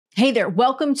Hey there,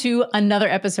 welcome to another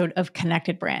episode of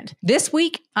Connected Brand. This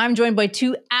week, I'm joined by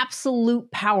two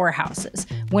absolute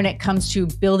powerhouses when it comes to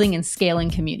building and scaling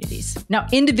communities. Now,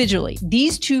 individually,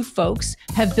 these two folks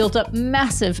have built up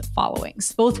massive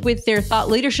followings, both with their thought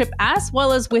leadership as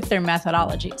well as with their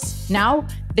methodologies. Now,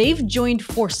 they've joined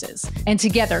forces, and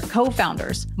together,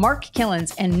 co-founders Mark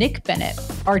Kilens and Nick Bennett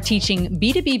are teaching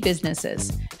B2B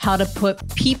businesses how to put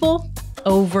people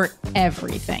over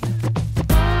everything.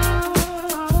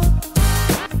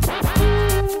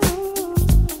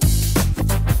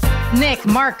 Nick,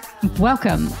 Mark,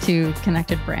 welcome to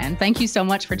Connected Brand. Thank you so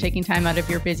much for taking time out of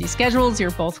your busy schedules.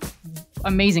 You're both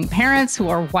amazing parents who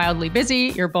are wildly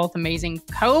busy. You're both amazing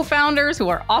co-founders who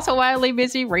are also wildly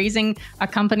busy, raising a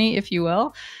company, if you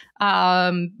will.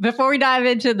 Before we dive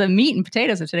into the meat and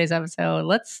potatoes of today's episode,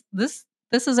 this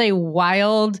is a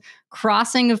wild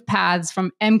crossing of paths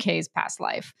from MK's past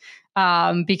life.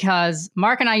 Because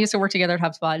Mark and I used to work together at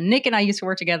HubSpot. Nick and I used to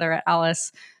work together at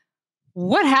Alice.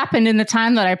 What happened in the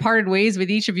time that I parted ways with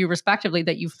each of you respectively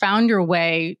that you found your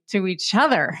way to each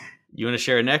other? You want to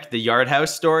share, Nick, the Yard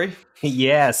House story?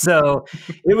 Yeah, so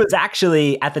it was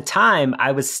actually, at the time,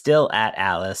 I was still at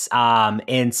Alice.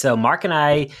 And so Mark and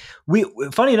I,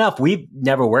 funny enough, we've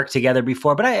never worked together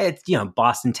before, but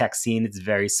Boston tech scene, it's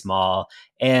very small.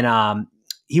 And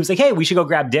he was like, hey, we should go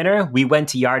grab dinner. We went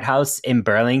to Yard House in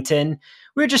Burlington.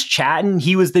 We were just chatting.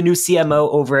 He was the new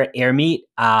CMO over at AirMeet.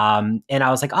 And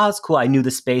I was like, oh, that's cool. I knew the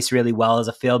space really well as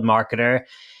a field marketer.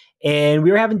 And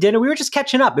we were having dinner. We were just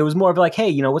catching up. It was more of like,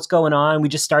 hey, what's going on? We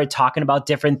just started talking about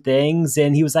different things.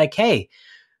 And he was like, hey,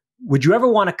 would you ever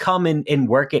want to come and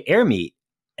work at AirMeet?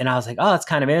 And I was like, oh, that's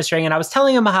kind of interesting. And I was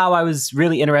telling him how I was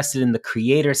really interested in the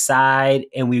creator side.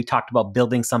 And we talked about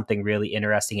building something really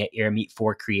interesting at AirMeet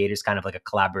for creators, kind of like a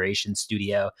collaboration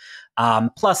studio,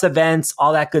 plus events,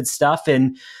 all that good stuff.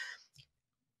 And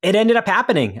it ended up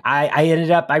happening.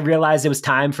 I realized it was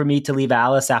time for me to leave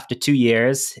Alice after 2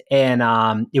 years.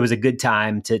 And it was a good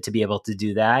time to be able to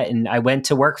do that. And I went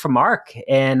to work for Mark.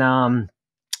 And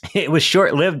it was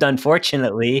short-lived,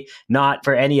 unfortunately, not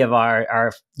for any of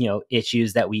our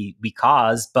issues that we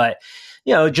caused, but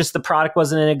just the product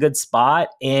wasn't in a good spot,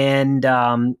 and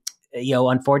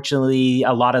unfortunately,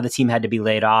 a lot of the team had to be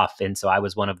laid off, and so I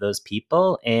was one of those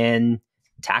people, and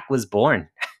TAC was born.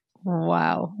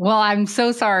 Wow. Well, I'm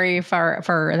so sorry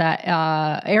for that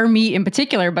AirMeet in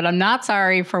particular, but I'm not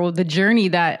sorry for the journey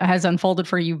that has unfolded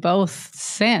for you both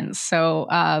since. So,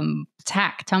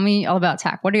 TAC, tell me all about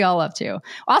TAC. What are y'all up to?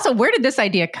 Also, where did this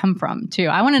idea come from, too?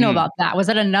 I want to know about that. Was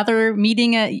it another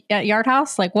meeting at Yard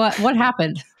House? Like, what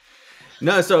happened?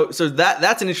 No, so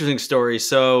that's an interesting story.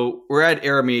 So we're at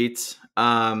AirMeet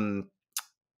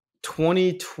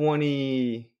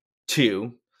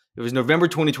 2022. It was November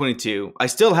 2022. I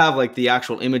still have like the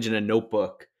actual image in a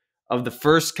notebook of the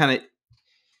first kind of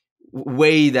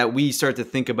way that we start to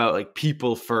think about like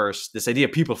people first, this idea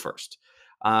of people first.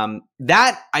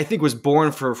 That I think was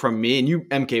born from me, and you,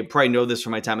 MK, probably know this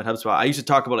from my time at HubSpot. I used to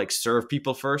talk about like serve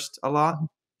people first a lot.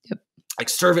 Yep. Like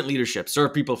servant leadership,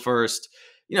 serve people first.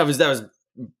 That was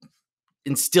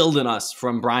instilled in us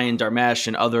from Brian Darmesh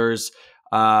and others.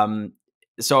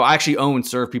 So I actually own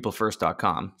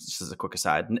servepeoplefirst.com, just as a quick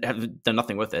aside, and have done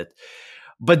nothing with it.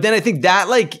 But then I think that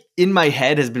like in my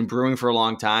head has been brewing for a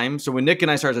long time. So when Nick and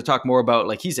I started to talk more about,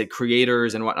 like he said,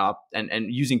 creators and whatnot,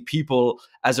 and using people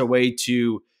as a way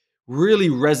to really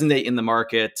resonate in the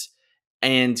market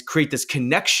and create this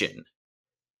connection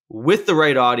with the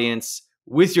right audience,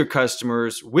 with your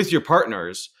customers, with your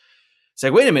partners, it's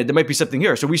like, wait a minute, there might be something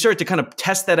here. So we started to kind of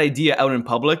test that idea out in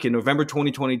public in November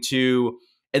 2022.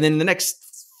 And then in the next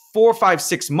 4, 5,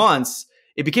 6 months,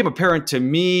 it became apparent to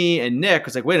me and Nick,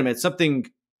 was like, wait a minute, something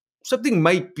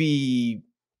might be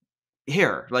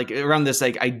here, like around this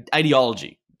like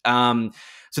ideology. So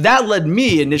that led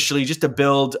me initially just to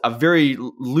build a very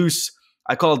loose,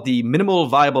 I call it the minimal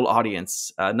viable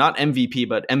audience, not MVP,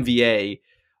 but MVA,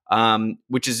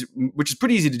 which is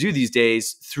pretty easy to do these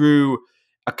days through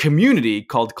a community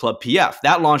called Club PF.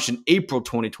 That launched in April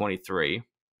 2023.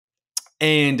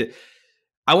 And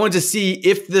I wanted to see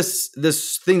if this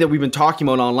thing that we've been talking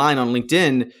about online on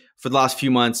LinkedIn for the last few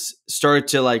months started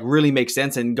to like really make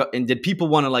sense, and did people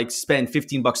want to like spend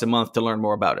 $15 a month to learn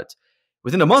more about it?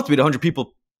 Within a month, we had 100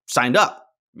 people signed up.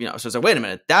 So it's like, wait a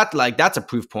minute, that's a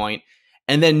proof point.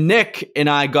 And then Nick and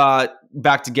I got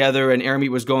back together, and AirMeet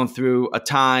was going through a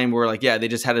time where like, yeah, they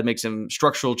just had to make some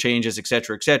structural changes, et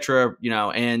cetera,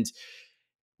 and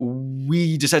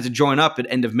we decided to join up at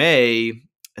end of May.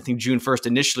 I think June 1st,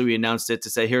 initially we announced it to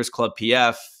say, here's Club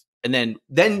PF. And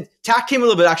then TAC came a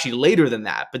little bit actually later than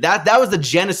that. But that was the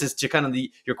genesis to kind of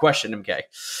your question, MK.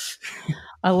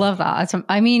 I love that.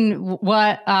 I mean,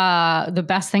 what the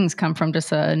best things come from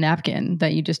just a napkin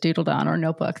that you just doodled on or a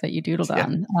notebook that you doodled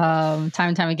on time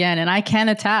and time again. And I can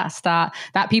attest that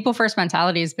people first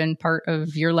mentality has been part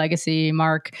of your legacy,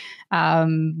 Mark.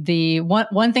 The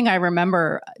one thing I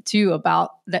remember too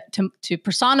about that to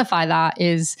personify that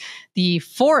is the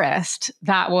forest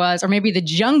that was, or maybe the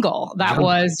jungle that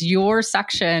was your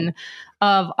section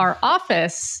of our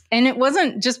office. And it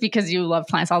wasn't just because you love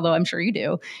plants, although I'm sure you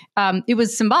do. It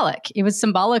was symbolic. It was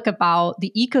symbolic about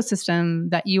the ecosystem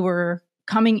that you were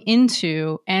coming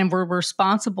into and were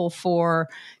responsible for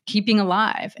keeping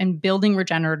alive and building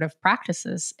regenerative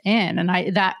practices in. And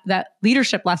that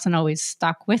leadership lesson always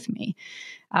stuck with me.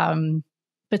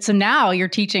 But so now you're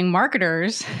teaching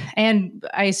marketers, and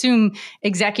I assume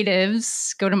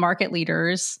executives, go-to-market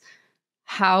leaders,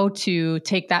 how to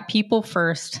take that people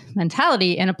first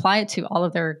mentality and apply it to all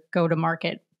of their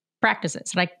go-to-market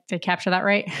practices. Did I capture that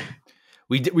right?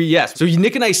 Yes. So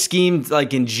Nick and I schemed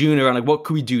like in June around like, what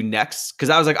could we do next? Because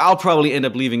I was like, I'll probably end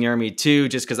up leaving Army too,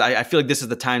 just because I feel like this is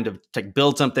the time to like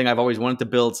build something. I've always wanted to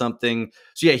build something.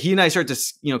 So yeah, he and I start to,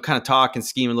 kind of talk and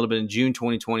scheme a little bit in June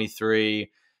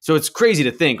 2023. So it's crazy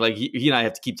to think like he and I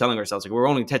have to keep telling ourselves like we're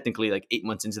only technically like 8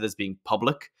 months into this being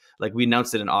public. Like we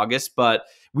announced it in August, but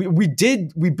we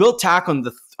built TAC on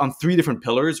 3 different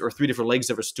pillars or 3 different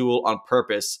legs of a stool on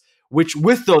purpose, which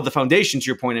with though the foundation, to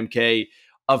your point, MK,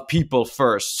 of people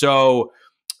first. So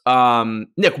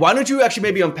Nick, why don't you actually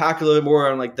maybe unpack a little bit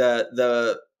more on like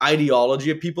the ideology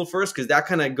of people first? Because that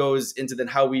kind of goes into then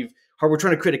how we're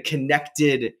trying to create a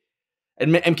connected,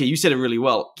 and MK, you said it really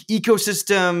well,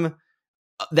 ecosystem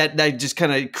that just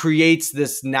kind of creates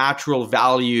this natural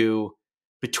value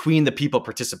between the people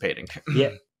participating.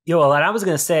 Yeah. Well, and I was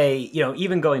going to say,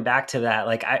 even going back to that,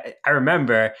 like I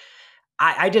remember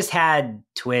I just had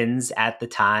twins at the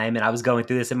time and I was going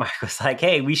through this and Mark was like,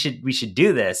 hey, we should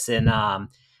do this. And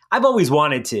I've always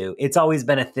wanted to. It's always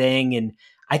been a thing. And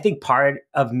I think part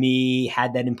of me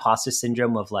had that imposter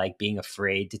syndrome of like being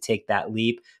afraid to take that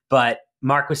leap. But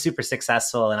Mark was super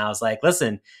successful. And I was like,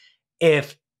 listen,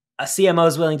 if a CMO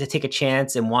is willing to take a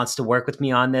chance and wants to work with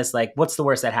me on this, like what's the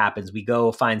worst that happens? We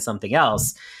go find something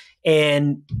else.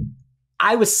 And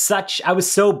I was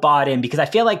so bought in because I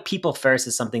feel like people first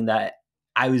is something that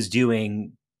I was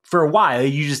doing for a while.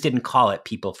 You just didn't call it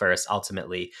people first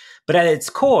ultimately. But at its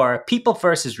core, people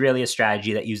first is really a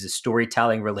strategy that uses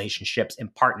storytelling, relationships,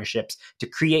 and partnerships to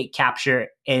create, capture,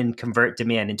 and convert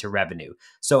demand into revenue.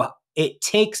 So it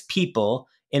takes people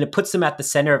and it puts them at the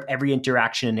center of every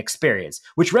interaction and experience,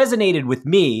 which resonated with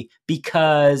me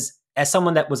because as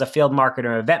someone that was a field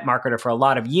marketer, event marketer for a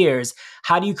lot of years,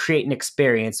 how do you create an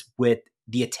experience with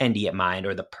the attendee at mind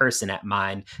or the person at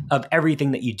mind of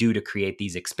everything that you do to create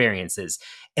these experiences?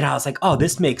 And I was like, oh,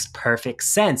 this makes perfect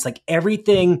sense. Like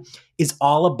everything is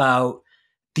all about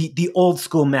the old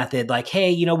school method. Like,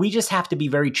 hey, we just have to be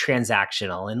very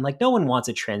transactional. And like, no one wants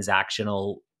a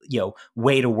transactional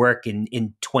way to work in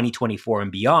 2024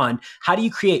 and beyond. How do you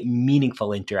create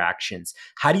meaningful interactions?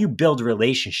 How do you build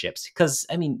relationships? Because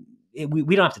I mean,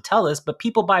 we don't have to tell this, but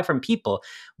people buy from people.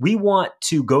 We want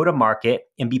to go to market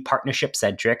and be partnership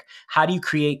centric. How do you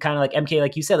create kind of like MK,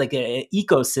 like you said, like an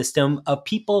ecosystem of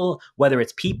people, whether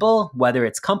it's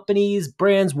companies,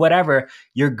 brands, whatever,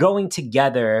 you're going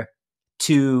together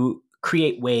to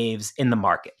create waves in the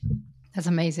market. That's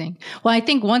amazing. Well, I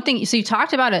think one thing, so you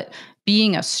talked about it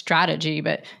being a strategy,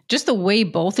 but just the way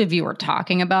both of you are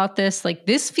talking about this, like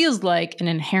this feels like an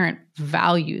inherent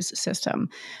values system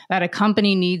that a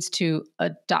company needs to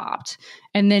adopt.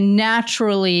 And then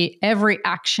naturally, every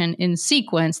action in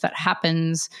sequence that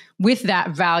happens with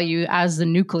that value as the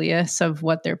nucleus of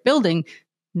what they're building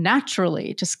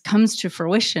naturally just comes to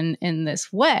fruition in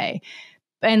this way.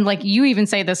 And like you even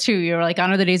say this too, you're like,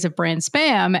 gone are the days of brand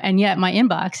spam, and yet my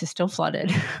inbox is still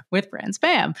flooded with brand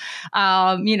spam.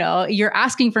 You're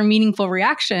asking for meaningful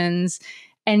reactions,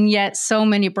 and yet so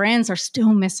many brands are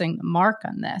still missing the mark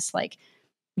on this. Like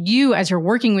you, as you're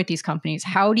working with these companies,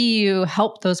 how do you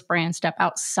help those brands step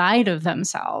outside of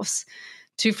themselves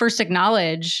to first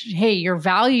acknowledge, hey, your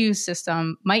value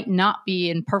system might not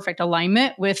be in perfect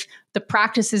alignment with the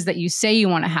practices that you say you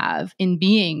want to have in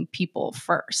being people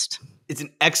first? It's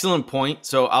an excellent point.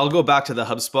 So I'll go back to the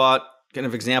HubSpot kind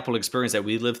of example experience that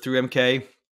we lived through, MK.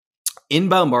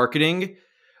 Inbound marketing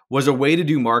was a way to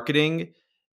do marketing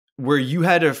where you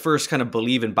had to first kind of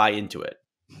believe and buy into it.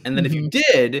 And then if you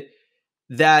did,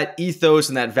 that ethos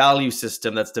and that value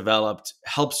system that's developed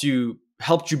helped you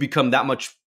become that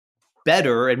much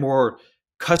better and more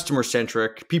customer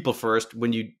centric, people first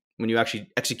when you actually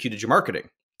executed your marketing.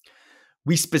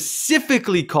 We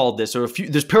specifically called this,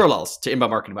 there's parallels to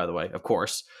inbound marketing, by the way, of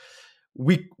course.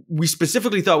 we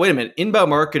specifically thought, wait a minute, inbound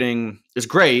marketing is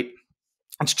great.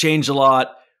 It's changed a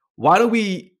lot. Why don't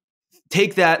we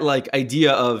take that like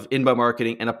idea of inbound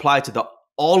marketing and apply it to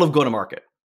all of go-to-market?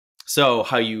 So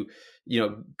how you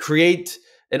create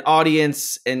an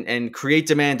audience and create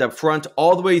demand up front,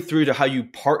 all the way through to how you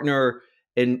partner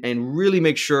and really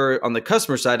make sure on the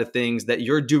customer side of things that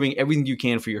you're doing everything you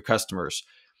can for your customers.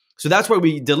 So that's why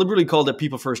we deliberately called it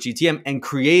People First GTM and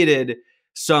created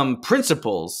some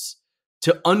principles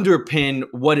to underpin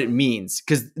what it means.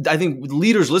 Because I think with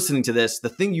leaders listening to this, the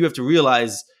thing you have to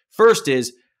realize first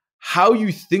is how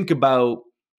you think about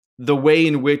the way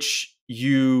in which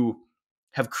you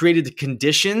have created the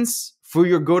conditions for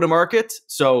your go-to-market.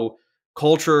 So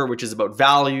culture, which is about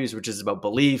values, which is about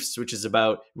beliefs, which is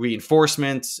about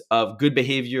reinforcement of good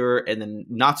behavior and then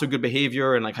not so good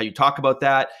behavior, and like how you talk about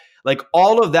that. Like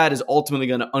all of that is ultimately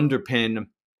going to underpin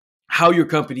how your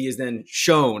company is then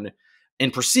shown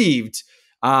and perceived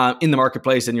in the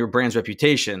marketplace and your brand's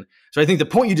reputation. So I think the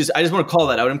point I just want to call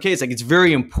that out, MK. It's like, it's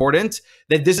very important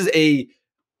that this is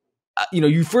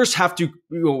you first have to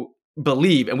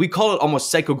believe, and we call it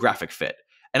almost psychographic fit.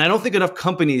 And I don't think enough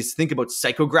companies think about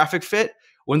psychographic fit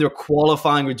when they're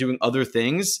qualifying or doing other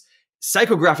things.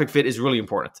 Psychographic fit is really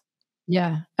important.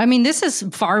 Yeah. I mean, this is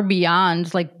far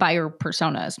beyond like buyer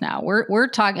personas now. We're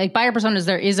talking like buyer personas.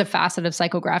 There is a facet of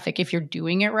psychographic if you're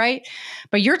doing it right.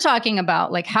 But you're talking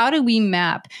about like, how do we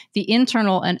map the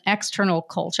internal and external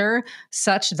culture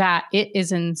such that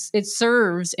it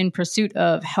serves in pursuit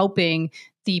of helping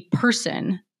the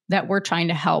person that we're trying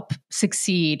to help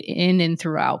succeed in and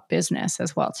throughout business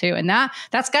as well too. And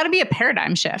that's got to be a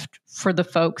paradigm shift for the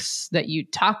folks that you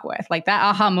talk with. Like that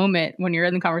aha moment when you're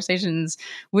in the conversations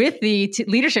with the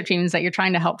leadership teams that you're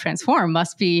trying to help transform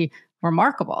must be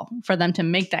remarkable for them to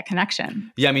make that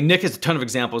connection. Yeah, I mean, Nick has a ton of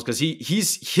examples because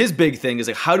his big thing is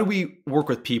like, how do we work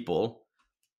with people,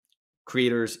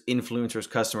 creators, influencers,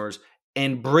 customers,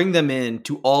 and bring them in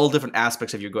to all different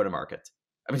aspects of your go-to-market?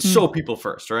 I mean, so people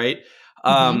first, right?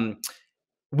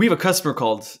 We have a customer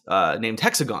named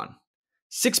Hexagon,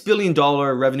 $6 billion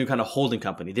revenue kind of holding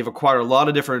company. They've acquired a lot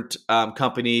of different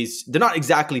companies. They're not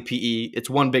exactly PE. It's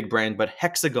one big brand, but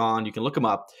Hexagon, you can look them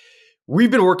up.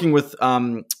 We've been working with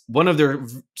one of their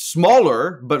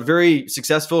smaller, but very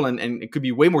successful and it could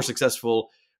be way more successful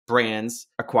brands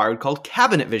acquired called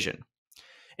Cabinet Vision.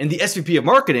 And the SVP of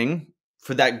marketing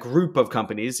for that group of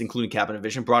companies, including Cabinet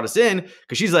Vision, brought us in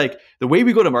because she's like, the way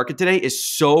we go to market today is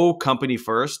so company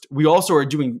first. We also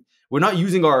we're not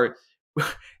using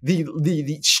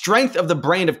the strength of the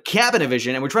brand of Cabinet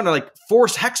Vision, and we're trying to like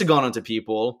force Hexagon onto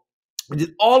people. We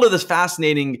did all of this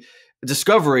fascinating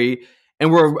discovery,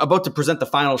 and we're about to present the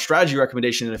final strategy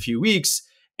recommendation in a few weeks.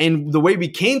 And the way we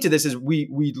came to this is we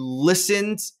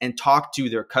listened and talked to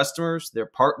their customers, their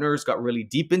partners, got really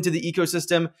deep into the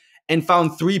ecosystem, and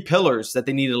found 3 pillars that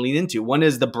they need to lean into. One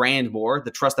is the brand more,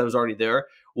 the trust that was already there.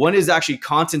 One is actually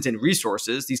content and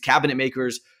resources. These cabinet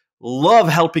makers love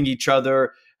helping each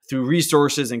other through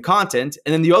resources and content.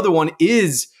 And then the other one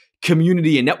is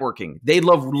community and networking. They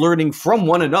love learning from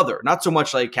one another, not so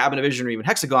much like Cabinet Vision or even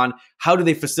Hexagon. How do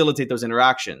they facilitate those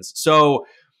interactions? So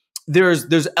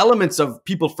there's elements of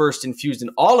people first infused in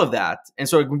all of that. And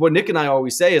so what Nick and I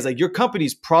always say is like, your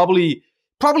company's probably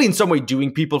in some way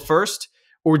doing people first,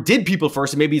 or did people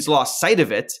first, and maybe it's lost sight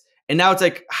of it. And now it's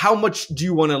like, how much do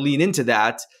you want to lean into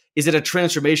that? Is it a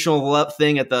transformational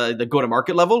thing at the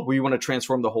go-to-market level where you want to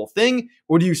transform the whole thing?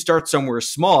 Or do you start somewhere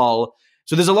small?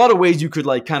 So there's a lot of ways you could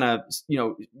like kind of,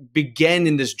 begin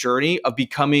in this journey of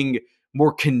becoming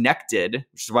more connected,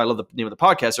 which is why I love the name of the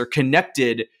podcast, or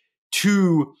connected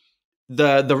to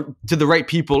the right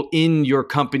people in your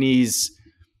company's,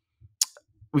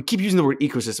 we keep using the word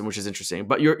ecosystem, which is interesting,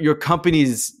 but your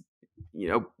company's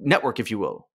network, if you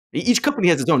will. Each company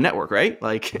has its own network, right?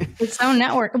 Like its own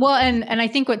network. Well, and I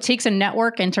think what takes a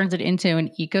network and turns it into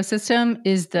an ecosystem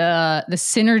is the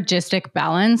synergistic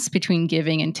balance between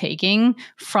giving and taking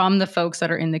from the folks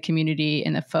that are in the community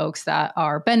and the folks that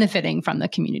are benefiting from the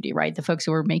community, right? The folks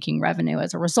who are making revenue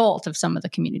as a result of some of the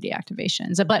community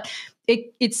activations. But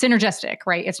it's synergistic,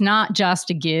 right? It's not just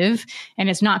a give and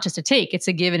it's not just a take. It's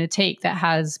a give and a take that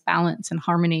has balance and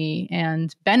harmony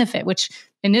and benefit, which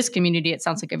in this community, it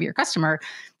sounds like of your customer,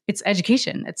 it's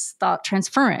education, it's thought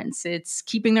transference, it's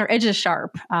keeping their edges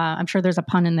sharp. I'm sure there's a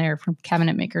pun in there from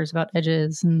cabinet makers about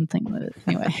edges and things like that.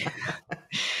 Anyway.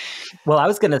 Well, I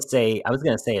was gonna say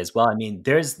as well. I mean,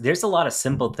 there's a lot of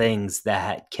simple things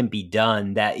that can be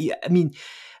done. That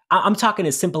I'm talking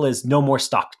as simple as no more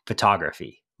stock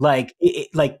photography. Like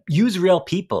use real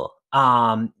people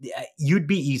you'd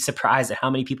be surprised at how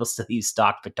many people still use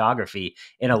stock photography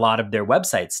in a lot of their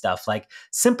website stuff, like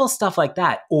simple stuff like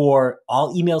that, or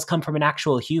all emails come from an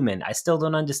actual human. I still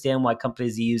don't understand why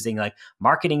companies are using like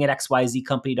marketing at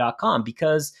xyzcompany.com,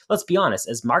 because let's be honest,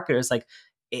 as marketers, like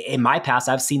in my past,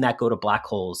 I've seen that go to black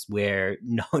holes where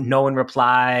no one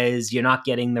replies. You're not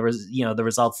getting the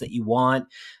results that you want.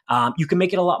 You can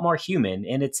make it a lot more human.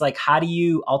 And it's like, how do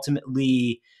you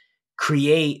ultimately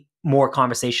create more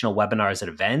conversational webinars at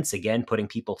events, again, putting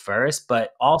people first,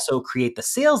 but also create the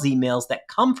sales emails that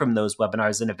come from those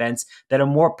webinars and events that are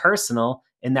more personal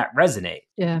and that resonate.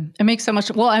 Yeah, it makes so much.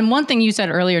 Well, and one thing you said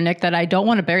earlier, Nick, that I don't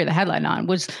want to bury the headline on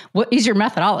was what is your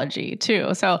methodology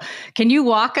too? So can you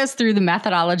walk us through the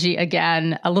methodology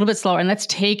again a little bit slower, and let's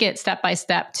take it step by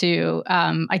step to,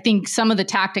 I think some of the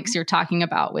tactics you're talking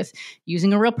about with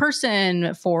using a real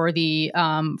person for the,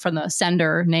 from the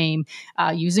sender name,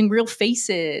 using real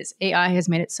faces. AI has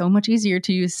made it so much easier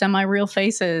to use semi-real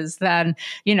faces than,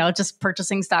 just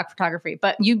purchasing stock photography.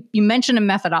 But you mentioned a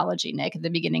methodology, Nick, at the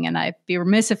beginning, and I'd be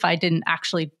remiss if I didn't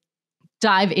actually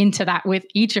dive into that with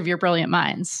each of your brilliant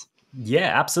minds.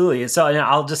 Yeah, absolutely. So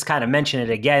I'll just kind of mention it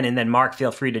again, and then Mark,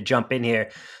 feel free to jump in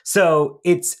here. So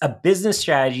it's a business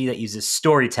strategy that uses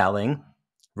storytelling,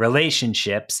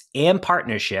 relationships, and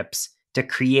partnerships to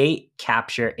create,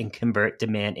 capture, and convert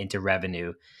demand into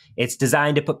revenue. It's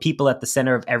designed to put people at the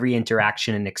center of every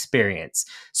interaction and experience.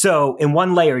 So in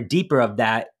one layer deeper of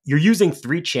that, you're using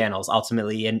 3 channels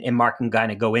ultimately, and Mark can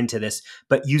kind of go into this,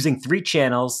 but using 3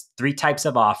 channels, 3 types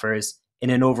of offers in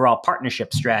an overall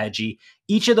partnership strategy.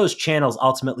 Each of those channels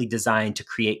ultimately designed to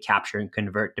create, capture, and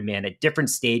convert demand at different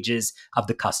stages of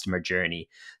the customer journey.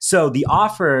 So the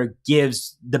offer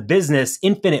gives the business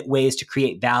infinite ways to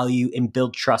create value and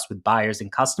build trust with buyers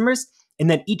and customers. And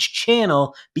then each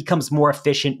channel becomes more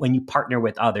efficient when you partner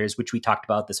with others, which we talked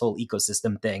about, this whole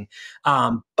ecosystem thing.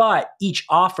 But each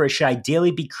offer should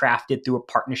ideally be crafted through a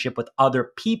partnership with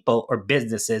other people or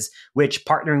businesses, which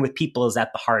partnering with people is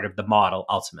at the heart of the model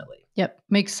ultimately. Yep.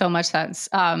 Makes so much sense.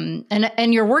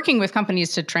 And you're working with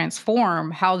companies to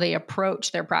transform how they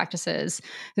approach their practices.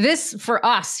 This, for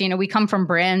us, we come from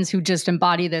brands who just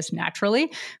embody this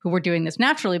naturally, who were doing this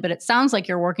naturally, but it sounds like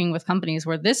you're working with companies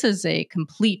where this is a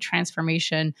complete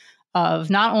transformation of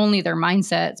not only their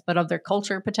mindsets, but of their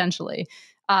culture potentially.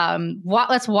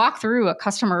 Let's walk through a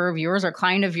customer of yours or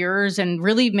client of yours and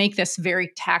really make this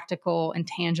very tactical and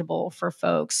tangible for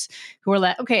folks who are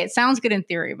like, okay, it sounds good in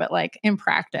theory, but like in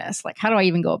practice, like how do I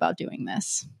even go about doing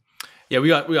this? Yeah, we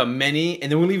got many, and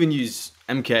then we'll even use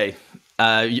MK,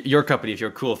 your company, if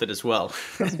you're cool with it as well.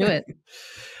 Let's do it.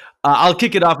 I'll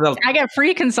kick it off. I get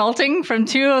free consulting from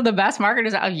 2 of the best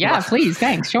marketers. Yeah, please.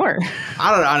 Thanks. Sure.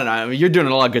 I don't know. I mean, you're doing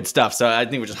a lot of good stuff. So I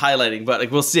think we're just highlighting, but like,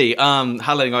 we'll see,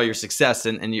 highlighting all your success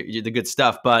and the good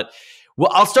stuff. But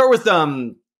I'll start with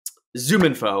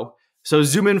ZoomInfo. So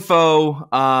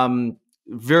ZoomInfo,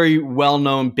 very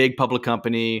well-known, big public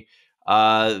company.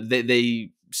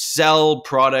 They sell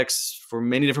products for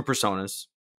many different personas.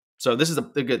 So this is a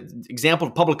good example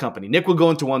of a public company. Nick will go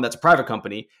into one that's a private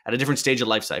company at a different stage of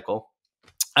life cycle.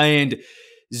 And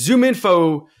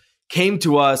ZoomInfo came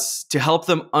to us to help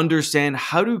them understand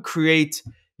how to create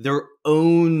their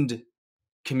own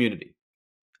community.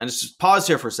 And just pause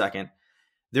here for a second.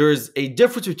 There is a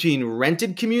difference between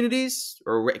rented communities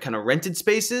or kind of rented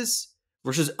spaces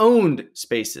versus owned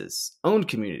spaces, owned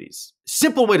communities.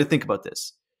 Simple way to think about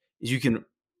this is you can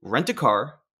rent a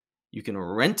car, you can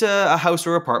rent a house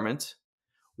or apartment.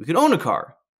 You can own a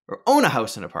car or own a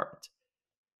house and apartment.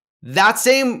 That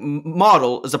same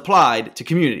model is applied to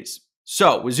communities.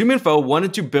 So with ZoomInfo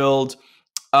wanted to build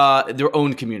their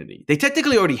own community. They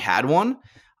technically already had one,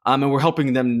 and we're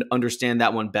helping them understand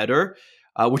that one better,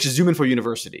 which is ZoomInfo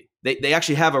University. They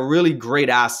actually have a really great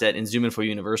asset in ZoomInfo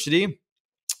University,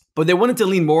 but they wanted to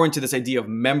lean more into this idea of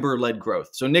member-led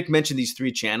growth. So Nick mentioned these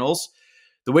 3 channels.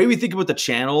 The way we think about the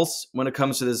channels when it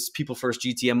comes to this people first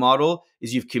GTM model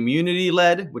is you have community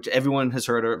led, which everyone has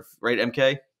heard of, right,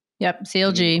 MK? Yep.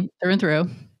 CLG through and through.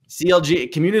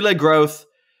 CLG, community led growth.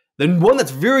 Then one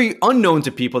that's very unknown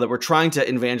to people that we're trying to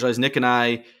evangelize, Nick and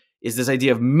I, is this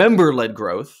idea of member led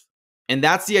growth. And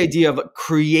that's the idea of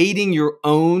creating your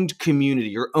own community,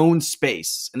 your own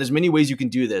space. And there's many ways you can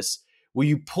do this, where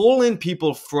you pull in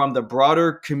people from the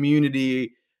broader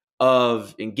community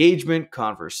of engagement,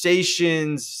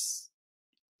 conversations,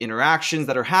 interactions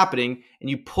that are happening, and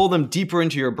you pull them deeper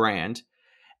into your brand.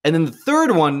 And then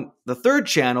the third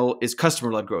channel is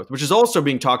customer-led growth, which is also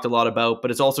being talked a lot about, but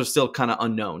it's also still kind of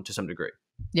unknown to some degree.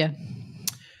 Yeah.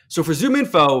 So for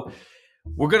ZoomInfo,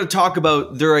 we're going to talk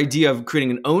about their idea of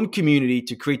creating an own community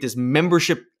to create this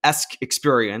membership-esque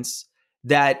experience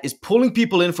that is pulling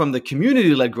people in from the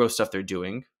community-led growth stuff they're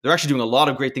doing. They're actually doing a lot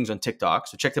of great things on TikTok.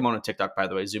 So check them out on TikTok, by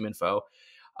the way, ZoomInfo.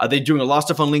 They're doing a lot of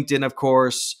stuff on LinkedIn, of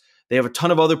course. They have a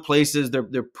ton of other places.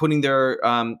 They're putting their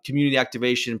community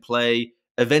activation in play,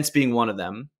 events being one of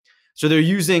them. So they're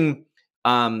using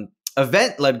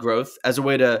event-led growth as a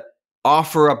way to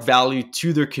offer up value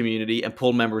to their community and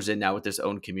pull members in now with this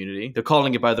own community. They're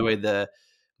calling it, by the way, the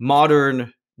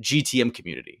modern GTM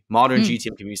community. Modern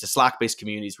GTM community. It's a Slack-based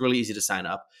community. It's really easy to sign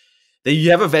up.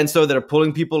 You have events, though, that are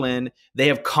pulling people in. They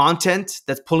have content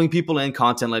that's pulling people in,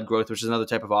 content-led growth, which is another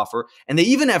type of offer. And they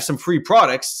even have some free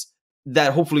products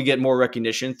that hopefully get more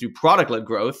recognition through product-led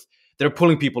growth that are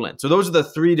pulling people in. So those are the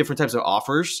three different types of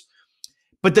offers.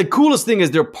 But the coolest thing is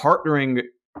they're partnering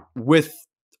with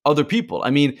other people.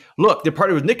 I mean, look, they're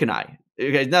partnered with Nick and I.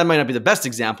 Okay, that might not be the best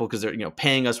example because they're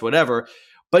paying us whatever,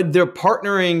 but they're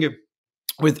partnering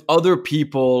with other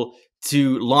people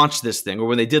to launch this thing, or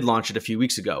when they did launch it a few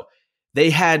weeks ago. They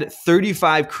had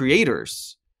 35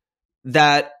 creators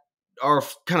that are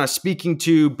kind of speaking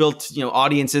to built,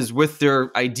 audiences with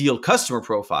their ideal customer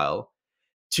profile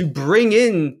to bring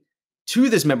in to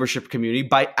this membership community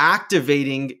by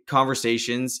activating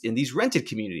conversations in these rented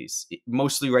communities,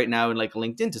 mostly right now in like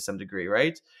LinkedIn to some degree,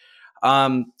 right?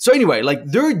 So anyway, like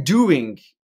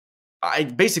I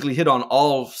basically hit on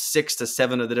all 6 to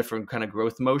 7 of the different kind of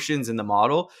growth motions in the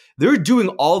model. They're doing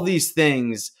all these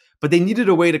things, but they needed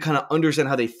a way to kind of understand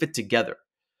how they fit together,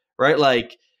 right?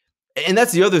 Like, and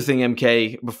that's the other thing,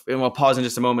 MK, and I'll pause in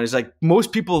just a moment, is like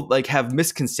most people like have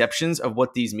misconceptions of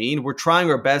what these mean. We're trying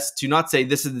our best to not say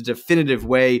this is the definitive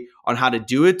way on how to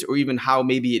do it, or even how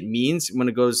maybe it means when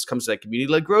it comes to that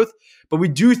community-led growth. But we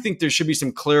do think there should be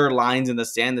some clear lines in the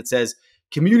sand that says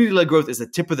community-led growth is the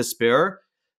tip of the spear.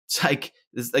 It's like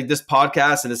this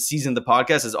podcast and this season of the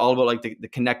podcast is all about like the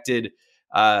connected,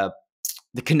 the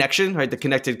connection, right? The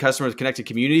connected customer, the connected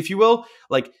community, if you will.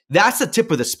 Like that's the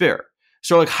tip of the spear.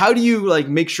 So like, how do you like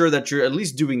make sure that you're at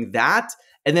least doing that?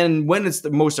 And then when it's the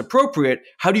most appropriate,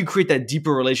 how do you create that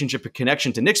deeper relationship and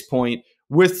connection, to Nick's point,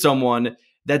 with someone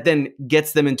that then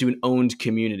gets them into an owned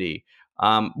community?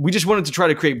 We just wanted to try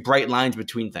to create bright lines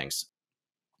between things.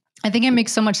 I think it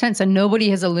makes so much sense, and nobody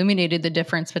has illuminated the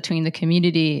difference between the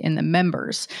community and the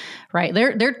members, right?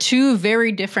 They're two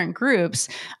very different groups,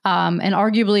 and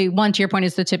arguably, one, to your point,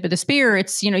 is the tip of the spear.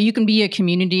 It's, you can be a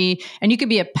community and you could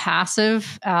be a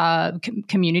passive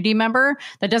community member.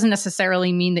 That doesn't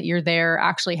necessarily mean that you're there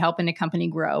actually helping a company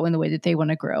grow in the way that they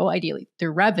want to grow, ideally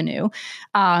through revenue,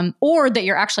 or that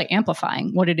you're actually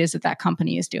amplifying what it is that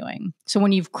company is doing. So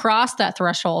when you've crossed that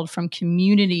threshold from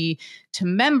community to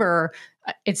member,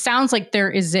 it sounds like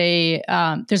there's a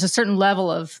certain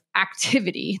level of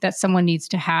activity that someone needs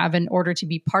to have in order to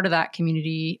be part of that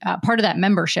community, part of that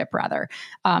membership, rather,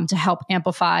 to help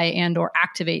amplify and or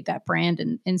activate that brand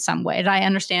in some way. Did I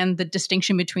understand the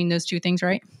distinction between those two things,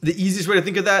 right? The easiest way to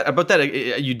think of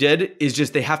that you did is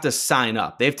just they have to sign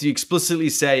up. They have to explicitly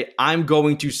say, I'm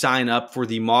going to sign up for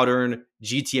the modern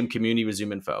GTM community with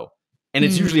ZoomInfo. And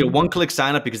it's usually a one-click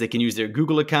sign up because they can use their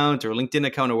Google account or LinkedIn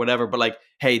account or whatever. But like,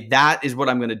 hey, that is what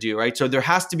I'm going to do, right? So there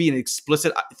has to be an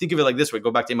explicit, think of it like this way, go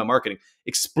back to email marketing,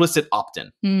 explicit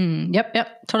opt-in.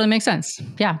 Yep. Totally makes sense.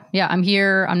 Yeah. I'm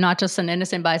here. I'm not just an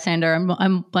innocent bystander.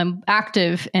 I'm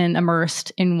active and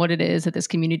immersed in what it is that this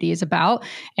community is about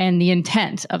and the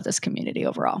intent of this community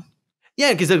overall.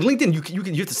 Yeah, because like LinkedIn, you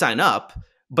have to sign up,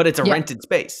 but it's a rented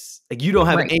space. Like you don't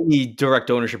have any direct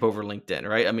ownership over LinkedIn,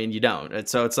 right? I mean, you don't. And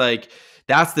so it's like,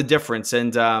 that's the difference.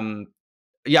 And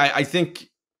I think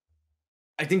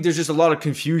there's just a lot of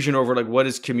confusion over like what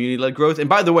is community-led growth. And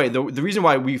by the way, the reason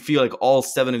why we feel like all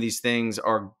 7 of these things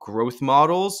are growth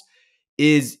models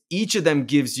is each of them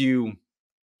gives you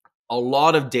a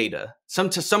lot of data.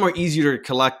 Some are easier to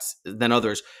collect than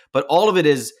others, but all of it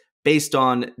is based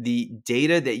on the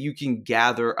data that you can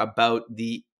gather about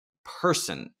the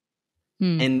person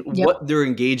and what they're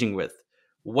engaging with,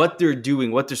 what they're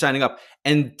doing, what they're signing up.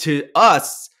 And to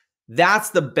us, that's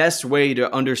the best way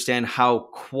to understand how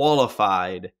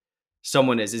qualified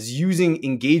someone is using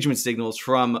engagement signals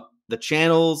from the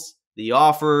channels, the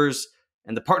offers,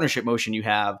 and the partnership motion you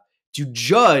have to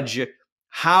judge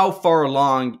how far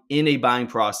along in a buying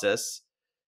process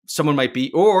someone might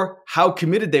be, or how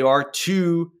committed they are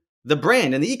to the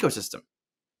brand and the ecosystem.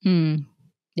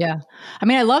 Yeah. I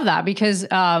mean, I love that because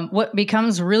what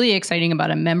becomes really exciting about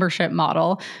a membership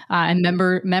model and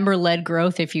member-led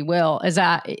growth, if you will, is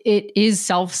that it is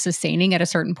self-sustaining at a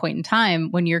certain point in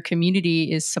time when your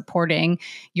community is supporting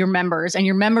your members and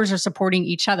your members are supporting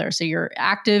each other. So your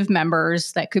active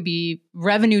members that could be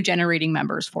revenue generating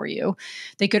members for you.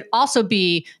 They could also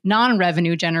be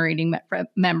non-revenue generating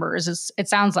members, it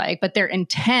sounds like, but their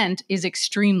intent is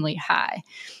extremely high.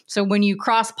 So when you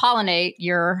cross-pollinate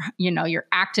your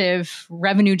active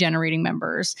revenue generating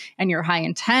members and your high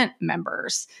intent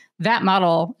members, that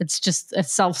model, it's just a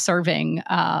self-serving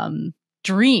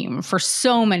dream for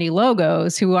so many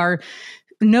logos who are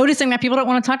noticing that people don't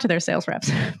want to talk to their sales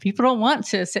reps. People don't want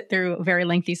to sit through very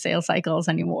lengthy sales cycles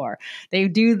anymore. They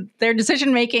do their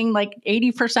decision making, like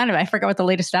 80% of it, I forget what the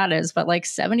latest stat is, but like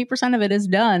 70% of it is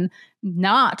done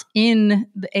not in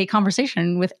a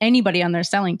conversation with anybody on their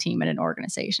selling team in an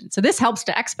organization. So this helps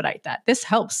to expedite that. This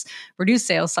helps reduce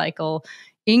sales cycle,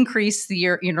 increase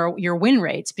your win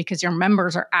rates because your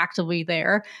members are actively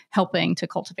there helping to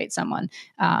cultivate someone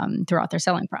throughout their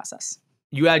selling process.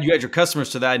 You add your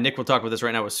customers to that. Nick will talk about this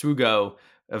right now with Swoogo,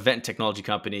 event technology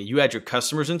company. You add your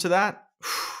customers into that,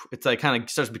 it's like kind of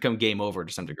starts to become game over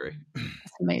to some degree.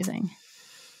 That's amazing.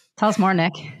 Tell us more,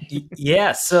 Nick.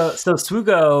 Yeah. So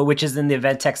Swoogo, which is in the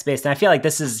event tech space, and I feel like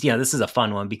this is a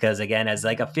fun one because again, as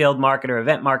like a field marketer,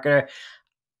 event marketer,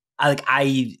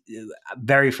 I'm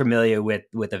very familiar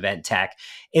with event tech.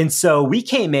 And so we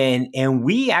came in and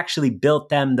we actually built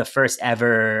them the first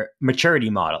ever maturity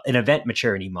model, an event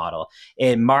maturity model.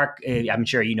 And Mark, I'm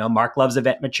sure you know, Mark loves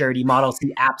event maturity models.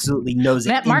 He absolutely knows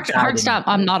it. Mark's hard stop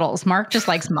on models. Mark just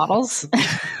likes models.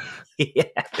 Yeah.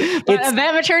 But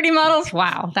event maturity models,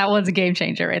 wow, that was a game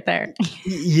changer right there.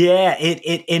 Yeah,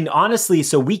 and honestly,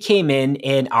 so we came in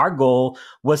and our goal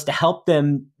was to help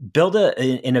them build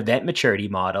an event maturity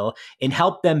model and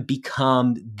help them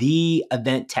become the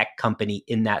event tech company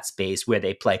in that space where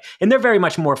they play. And they're very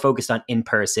much more focused on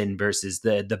in-person versus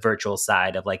the virtual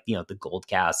side of like, the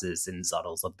Goldcasts and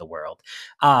Zuddles of the world.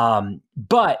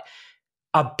 But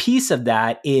a piece of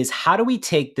that is how do we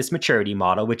take this maturity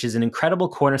model, which is an incredible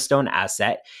cornerstone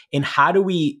asset, and how do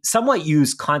we somewhat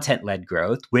use content-led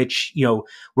growth, which,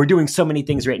 we're doing so many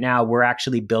things right now. We're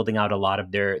actually building out a lot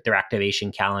of their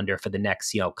activation calendar for the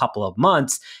next, couple of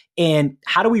months. And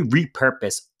how do we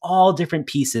repurpose all different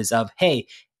pieces of, hey,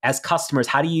 as customers,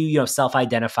 how do you,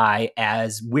 self-identify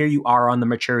as where you are on the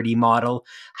maturity model?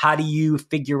 How do you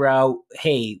figure out,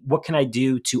 hey, what can I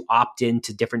do to opt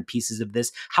into different pieces of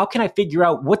this? How can I figure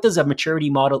out what does a maturity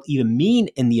model even mean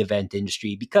in the event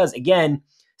industry? Because again,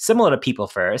 similar to People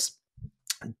First,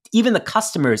 even the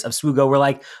customers of Swoogo were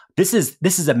like, this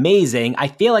is amazing. I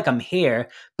feel like I'm here,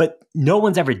 but no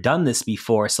one's ever done this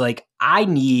before. So like, I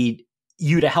need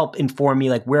you to help inform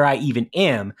me like where I even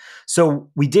am.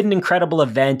 So we did an incredible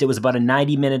event. It was about a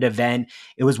 90-minute event.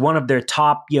 It was one of their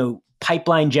top,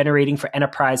 pipeline generating for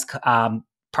enterprise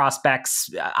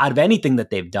prospects out of anything that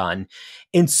they've done.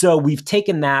 And so we've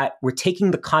taken that, we're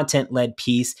taking the content-led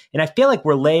piece, and I feel like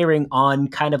we're layering on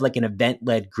kind of like an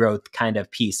event-led growth kind of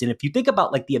piece. And if you think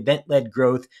about like the event-led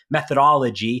growth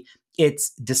methodology,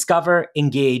 it's discover,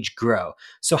 engage, grow.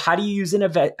 So how do you use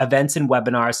events and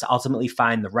webinars to ultimately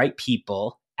find the right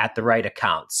people at the right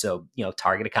accounts? So,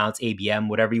 target accounts, ABM,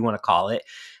 whatever you want to call it.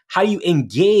 How do you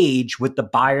engage with the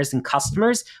buyers and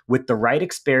customers with the right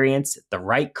experience, the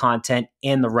right content,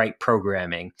 and the right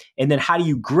programming? And then how do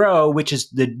you grow, which is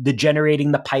the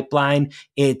generating the pipeline?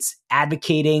 It's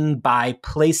advocating by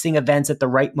placing events at the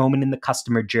right moment in the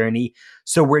customer journey.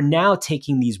 So we're now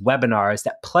taking these webinars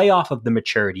that play off of the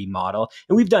maturity model.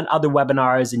 And we've done other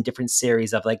webinars in different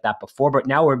series of like that before, but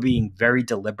now we're being very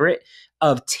deliberate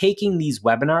of taking these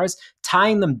webinars,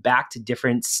 tying them back to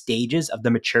different stages of the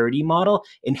maturity model,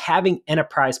 and having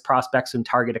enterprise prospects and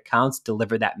target accounts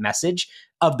deliver that message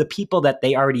of the people that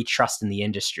they already trust in the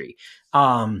industry.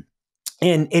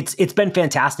 And it's been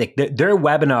fantastic. Their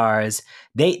webinars,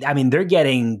 they're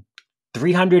getting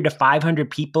 300 to 500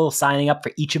 people signing up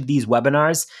for each of these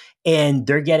webinars, and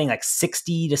they're getting like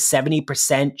 60 to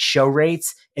 70% show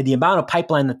rates. And the amount of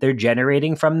pipeline that they're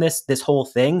generating from this whole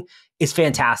thing is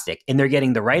fantastic. And they're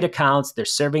getting the right accounts. They're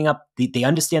serving up, they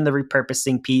understand the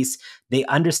repurposing piece. They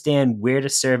understand where to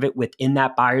serve it within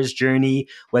that buyer's journey,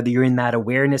 whether you're in that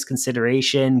awareness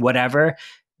consideration, whatever.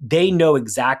 They know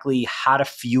exactly how to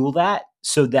fuel that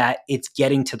so that it's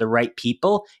getting to the right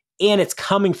people. And it's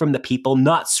coming from the people,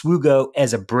 not Swoogo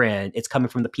as a brand. It's coming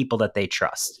from the people that they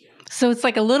trust. So it's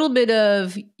like a little bit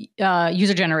of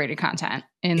user-generated content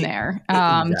in there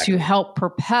Exactly. to help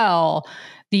propel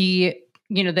the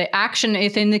the action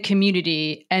within the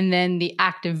community and then the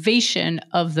activation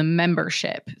of the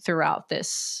membership throughout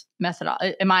this method.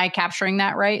 Am I capturing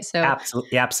that right? So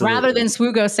absolutely. Rather than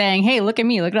Swoogo saying, hey, look at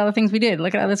me, look at all the things we did,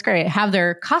 look at all this great, have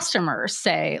their customers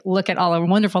say, look at all the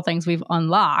wonderful things we've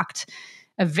unlocked,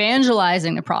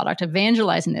 evangelizing the product,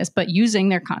 evangelizing this, but using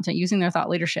their content, using their thought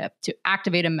leadership to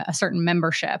activate a certain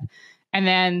membership. And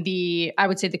then I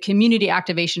would say the community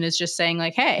activation is just saying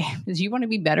like, hey, do you want to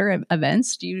be better at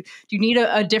events? Do you need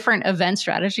a different event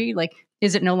strategy? Like,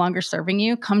 is it no longer serving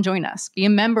you? Come join us. Be a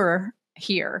member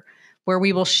here where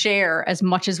we will share as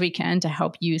much as we can to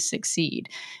help you succeed.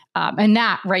 And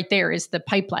that right there is the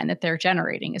pipeline that they're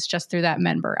generating. It's just through that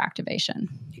member activation.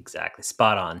 Exactly.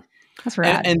 Spot on. That's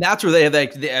rad. And that's where they have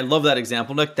I love that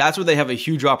example, Nick. That's where they have a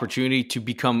huge opportunity to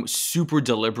become super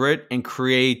deliberate and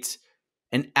create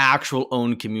an actual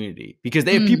own community, because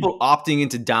they have people opting in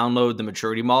to download the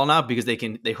maturity model now because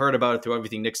they heard about it through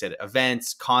everything Nick said,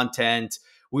 events, content.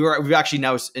 We've actually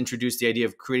now introduced the idea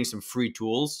of creating some free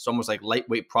tools. It's almost like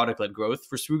lightweight product-led growth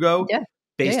for Swoogo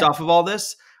based off of all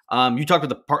this. You talked about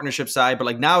the partnership side, but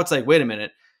like now it's like, wait a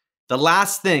minute. The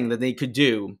last thing that they could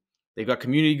do, they've got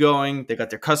community going, they've got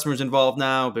their customers involved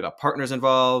now, they've got partners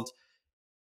involved,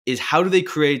 is how do they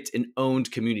create an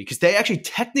owned community? Because they actually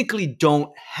technically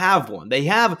don't have one. They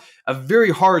have a very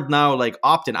hard now like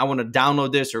opt-in. I want to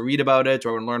download this or read about it or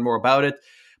I want to learn more about it.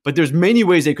 But there's many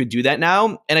ways they could do that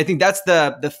now. And I think that's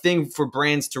the thing for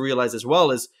brands to realize as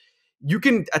well is you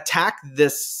can attack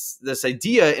this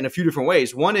idea in a few different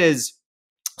ways. One is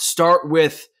start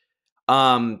with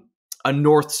a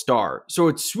North Star. So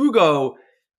at Swoogo,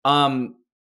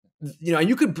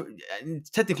 you could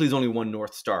technically there's only one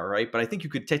North Star, right? But I think you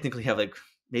could technically have like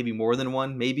maybe more than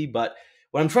one, maybe. But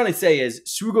what I'm trying to say is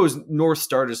Swoogo's North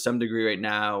Star to some degree right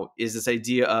now is this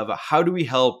idea of how do we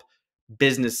help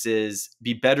businesses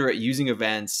be better at using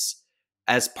events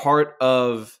as part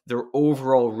of their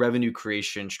overall revenue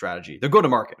creation strategy, their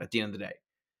go-to-market at the end of the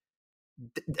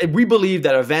day. We believe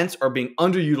that events are being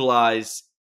underutilized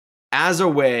as a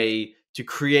way to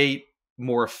create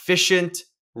more efficient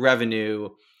revenue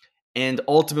and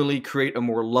ultimately create a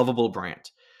more lovable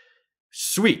brand.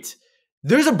 Sweet.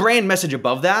 There's a brand message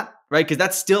above that, right? Because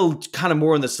that's still kind of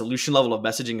more on the solution level of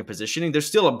messaging and positioning. There's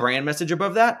still a brand message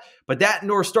above that, but that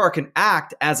North Star can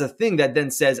act as a thing that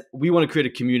then says, we want to create a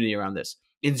community around this.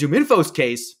 In ZoomInfo's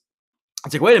case,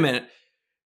 it's like, wait a minute.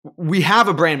 We have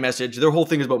a brand message. Their whole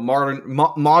thing is about modern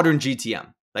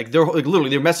GTM. Like they're like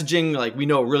literally their messaging, like we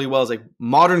know really well, is like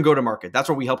modern go-to-market. That's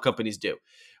what we help companies do.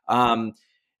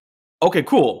 Okay,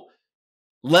 cool.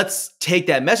 Let's take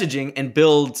that messaging and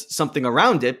build something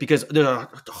around it, because there are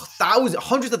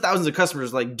hundreds of thousands of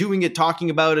customers like doing it, talking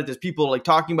about it. There's people like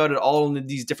talking about it all in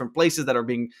these different places that are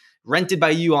being rented by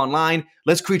you online.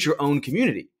 Let's create your own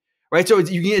community, right? So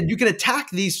you can attack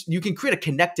these. You can create a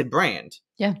connected brand,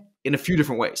 in a few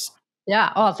different ways.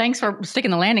 Yeah. Oh, thanks for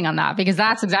sticking the landing on that, because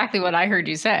that's exactly what I heard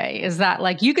you say, is that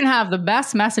like you can have the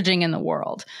best messaging in the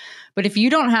world, but if you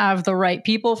don't have the right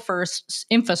people first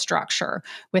infrastructure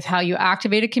with how you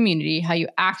activate a community, how you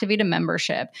activate a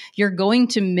membership, you're going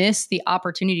to miss the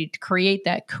opportunity to create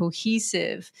that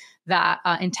cohesive, that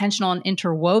intentional and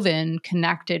interwoven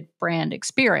connected brand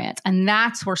experience. And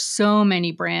that's where so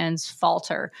many brands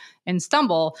falter and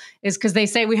stumble, is because they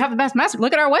say, we have the best message.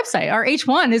 Look at our website. Our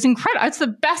H1 is incredible. It's the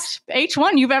best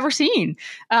H1 you've ever seen.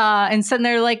 And so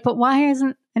they're like, but why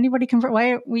isn't anybody convert?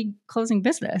 Why are we closing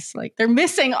business? Like they're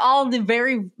missing all the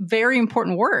very, very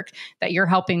important work that you're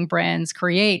helping brands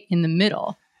create in the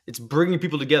middle. It's bringing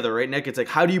people together, right, Nick? It's like,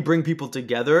 how do you bring people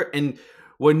together? And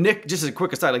what Nick, just as a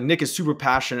quick aside, like Nick is super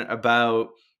passionate about,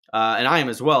 and I am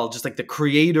as well, just like the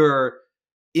creator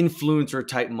influencer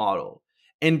type model.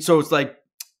 And so it's like,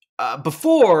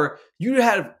 before you'd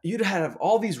have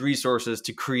all these resources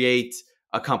to create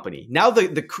a company. Now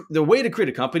the way to create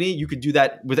a company, you could do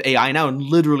that with AI now in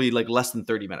literally like less than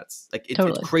 30 minutes. Like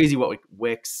it's crazy what like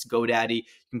Wix, GoDaddy, you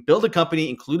can build a company,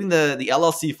 including the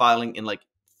LLC filing in like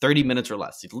 30 minutes or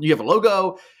less. You have a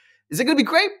logo. Is it going to be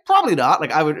great? Probably not.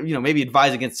 Like I would, maybe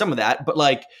advise against some of that, but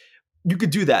like you could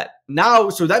do that now.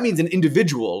 So that means an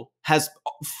individual has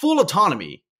full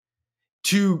autonomy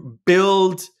to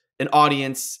build an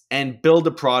audience and build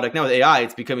a product. Now with AI,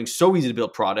 it's becoming so easy to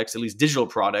build products, at least digital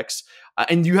products.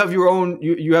 And you have your own,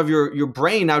 you have your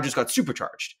brain now just got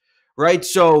supercharged, right?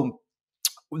 So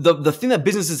the thing that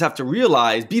businesses have to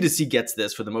realize, B2C gets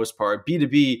this for the most part,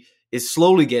 B2B is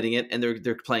slowly getting it, and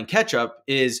they're playing catch up,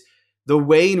 is the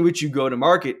way in which you go to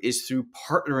market is through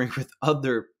partnering with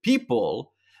other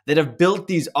people that have built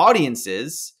these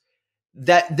audiences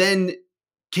that then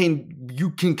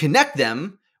you can connect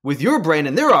them with your brand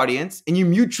and their audience, and you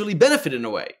mutually benefit in a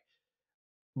way.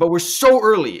 but we're so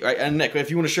early, right? And Nick, if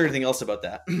you want to share anything else about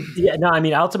that. Yeah, no, I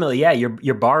mean, ultimately, yeah,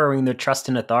 you're borrowing their trust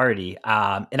and authority.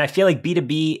 And I feel like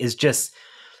B2B is just,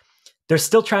 they're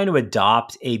still trying to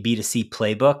adopt a B2C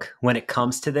playbook when it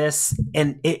comes to this.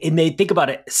 And they think about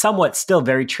it somewhat still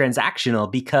very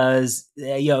transactional because,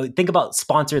 think about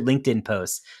sponsored LinkedIn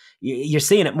posts. You're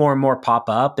seeing it more and more pop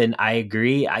up. And I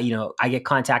agree. I get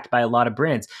contacted by a lot of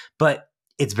brands, but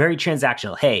it's very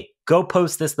transactional. Hey, go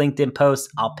post this LinkedIn post.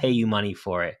 I'll pay you money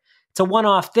for it. It's a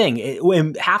one-off thing.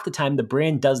 And half the time the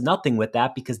brand does nothing with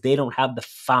that because they don't have the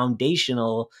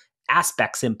foundational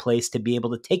aspects in place to be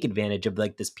able to take advantage of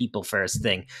like this people first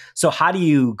thing. So how do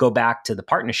you go back to the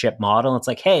partnership model? It's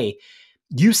like, hey,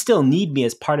 you still need me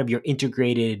as part of your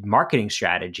integrated marketing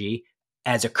strategy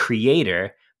as a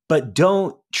creator, but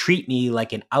don't treat me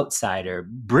like an outsider.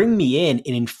 Bring me in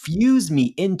and infuse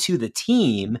me into the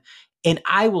team. And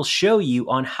I will show you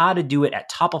on how to do it at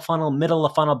top of funnel, middle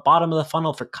of funnel, bottom of the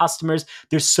funnel for customers.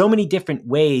 There's so many different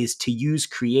ways to use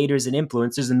creators and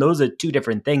influencers. And those are two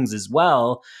different things as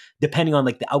well, depending on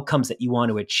like the outcomes that you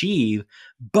want to achieve.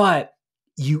 But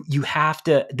you have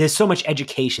to, there's so much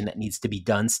education that needs to be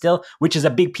done still, which is a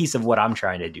big piece of what I'm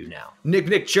trying to do now.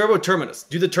 Nick, share about Terminus.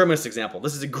 Do the Terminus example.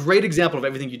 This is a great example of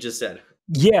everything you just said.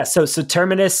 Yeah, so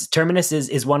Terminus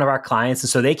is one of our clients, and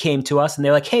so they came to us and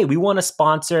they're like, "Hey, we want to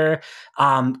sponsor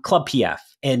Club PF,"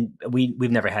 and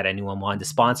we've never had anyone want to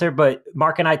sponsor, but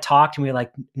Mark and I talked and we were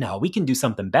like, "No, we can do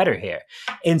something better here,"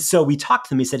 and so we talked to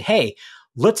them. We said, "Hey,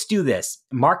 let's do this.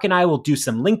 Mark and I will do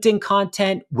some LinkedIn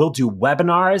content. We'll do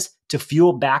webinars to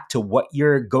fuel back to what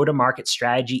your go-to-market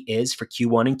strategy is for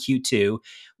Q1 and Q2.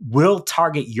 We'll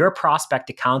target your prospect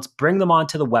accounts, bring them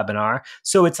onto the webinar."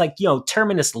 So it's like,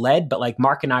 Terminus led, but like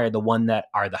Mark and I are the one that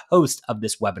are the host of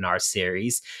this webinar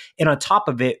series. And on top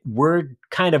of it, we're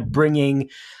kind of bringing,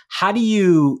 how do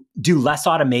you do less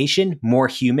automation, more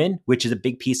human, which is a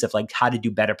big piece of like how to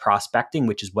do better prospecting,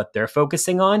 which is what they're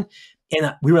focusing on.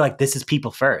 And we were like, this is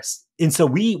people first. And so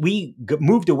we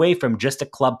moved away from just a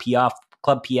Club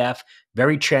PF,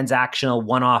 very transactional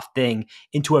one-off thing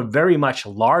into a very much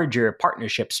larger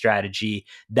partnership strategy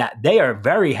that they are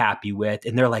very happy with.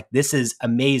 And they're like, this is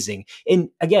amazing. And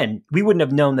again, we wouldn't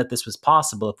have known that this was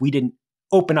possible if we didn't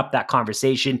open up that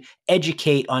conversation,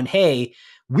 educate on, hey,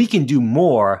 we can do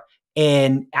more.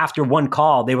 And after one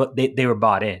call, they were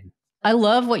bought in. I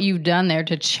love what you've done there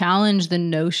to challenge the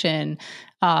notion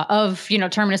of,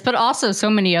 Terminus, but also so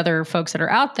many other folks that are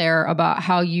out there about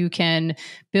how you can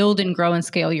build and grow and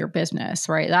scale your business,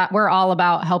 right? That we're all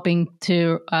about helping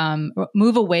to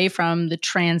move away from the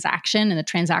transaction and the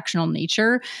transactional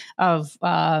nature of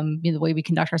the way we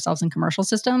conduct ourselves in commercial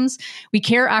systems. We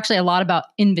care actually a lot about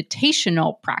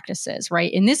invitational practices,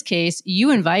 right? In this case,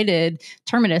 you invited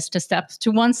Terminus to step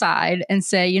to one side and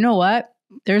say, you know what?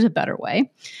 There's a better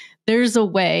way. There's a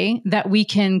way that we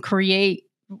can create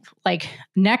like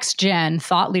next gen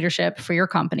thought leadership for your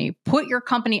company, put your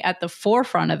company at the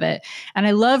forefront of it. And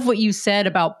I love what you said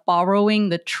about borrowing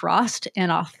the trust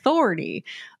and authority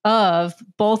of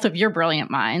both of your brilliant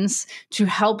minds to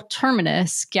help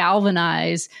Terminus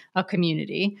galvanize a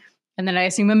community. And then I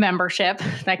assume a membership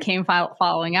that came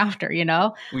following after,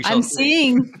 I'm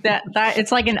seeing that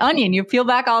it's like an onion. You peel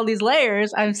back all these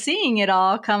layers. I'm seeing it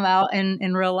all come out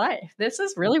in real life. This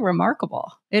is really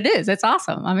remarkable. It is. It's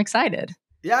awesome. I'm excited.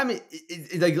 Yeah, I mean,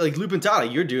 like Loop and Tata,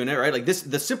 you're doing it, right? Like this,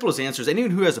 the simplest answer is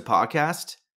anyone who has a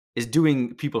podcast is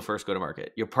doing people first go to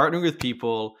market. You're partnering with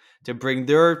people to bring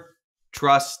their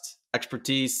trust,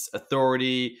 expertise,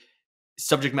 authority,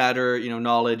 subject matter,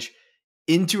 knowledge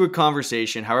into a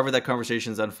conversation, however that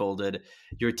conversation is unfolded.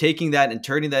 You're taking that and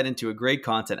turning that into a great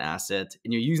content asset,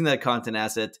 and you're using that content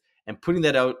asset and putting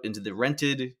that out into the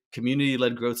rented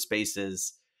community-led growth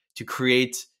spaces to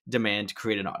create demand, to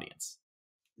create an audience.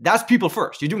 That's people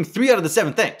first. You're doing 3 out of the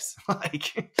 7 things.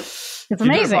 It's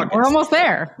amazing. We're almost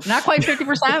there. Not quite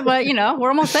 50%, but we're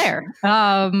almost there.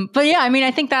 But yeah, I mean,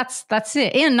 I think that's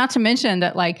it. And not to mention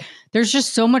that there's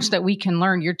just so much that we can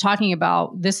learn. You're talking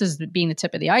about this is being the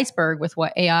tip of the iceberg with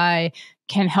what AI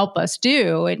can help us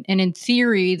do. And in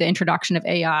theory, the introduction of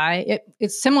AI,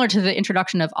 it's similar to the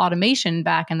introduction of automation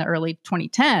back in the early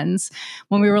 2010s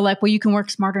when we were like, well, you can work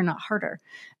smarter, not harder.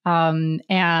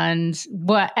 And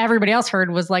what everybody else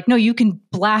heard was like, no, you can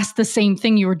blast the same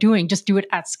thing you were doing, just do it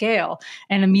at scale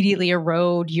and immediately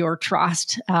erode your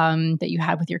trust that you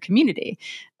had with your community.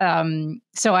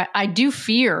 So I do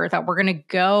fear that we're going to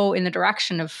go in the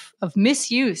direction of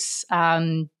misuse.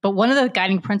 But one of the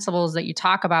guiding principles that you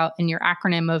talk about in your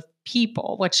acronym of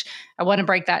people, which I want to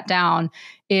break that down,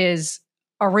 is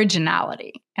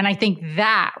originality. And I think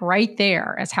that right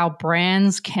there is how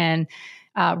brands can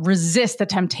resist the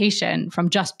temptation from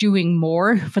just doing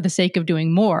more for the sake of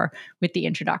doing more with the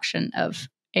introduction of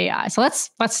AI. So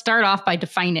let's start off by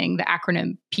defining the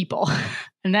acronym PEOPLE,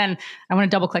 and then I want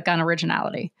to double click on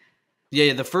originality.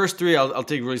 Yeah. The first three I'll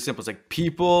take really simple. It's like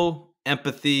people,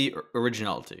 empathy,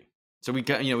 originality. So we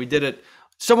did it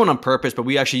somewhat on purpose, but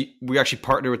we actually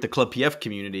partnered with the Club PF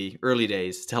community early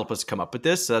days to help us come up with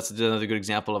this. So that's another good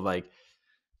example of like,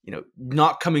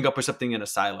 not coming up with something in a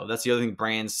silo. That's the other thing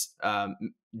brands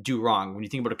do wrong. When you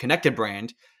think about a connected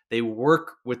brand, they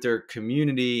work with their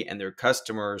community and their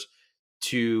customers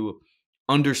to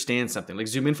understand something. Like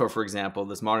ZoomInfo, for example,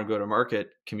 this modern go-to-market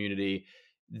community,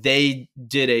 they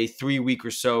did a 3-week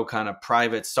or so kind of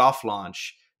private soft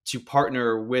launch to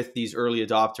partner with these early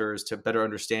adopters to better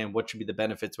understand what should be the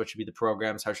benefits, what should be the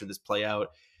programs, how should this play out,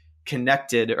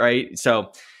 connected, right?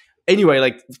 So anyway,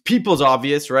 like people's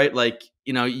obvious, right? Like,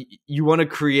 you want to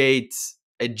create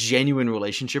a genuine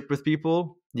relationship with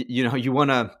people. You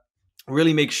want to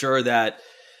really make sure that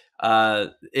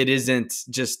it isn't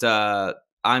just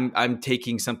I'm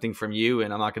taking something from you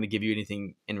and I'm not going to give you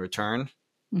anything in return.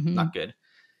 Mm-hmm. Not good.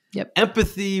 Yep.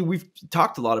 Empathy, we've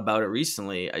talked a lot about it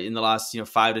recently in the last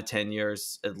 5 to 10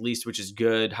 years at least, which is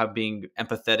good. How being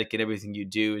empathetic in everything you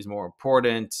do is more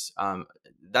important.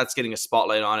 That's getting a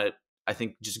spotlight on it, I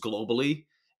think, just globally.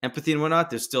 Empathy and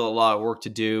whatnot, there's still a lot of work to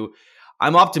do.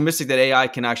 I'm optimistic that AI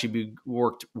can actually be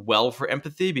worked well for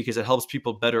empathy because it helps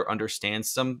people better understand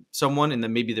someone in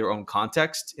maybe their own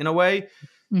context in a way.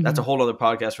 Mm-hmm. That's a whole other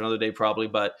podcast for another day probably,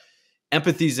 but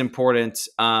empathy is important.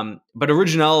 But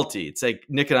originality, it's like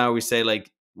Nick and I always say,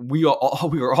 like we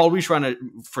were always trying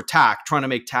to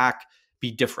make TAC be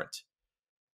different.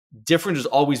 Different is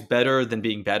always better than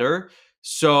being better.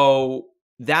 So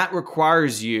that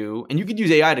requires you, and you could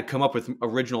use AI to come up with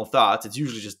original thoughts. It's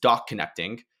usually just dot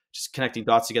connecting. Just connecting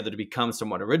dots together to become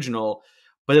somewhat original.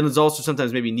 But then there's also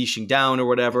sometimes maybe niching down or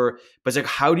whatever. But it's like,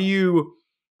 how do you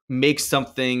make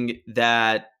something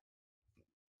that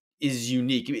is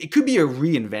unique? It could be a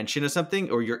reinvention of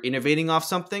something, or you're innovating off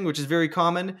something, which is very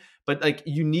common. But like,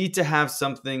 you need to have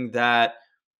something that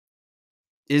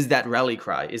is that rally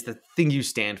cry, is the thing you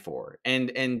stand for.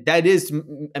 And that is,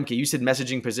 MK, you said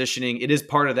messaging, positioning. It is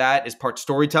part of that, is part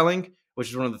storytelling, which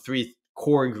is one of the 3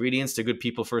 core ingredients to good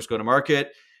people first go to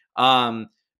market. But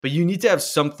you need to have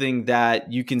something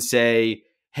that you can say,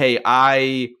 hey,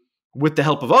 I, with the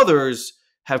help of others,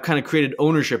 have kind of created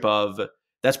ownership of,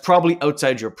 that's probably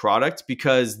outside your product,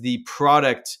 because the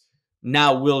product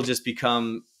now will just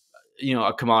become,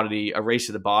 a commodity, a race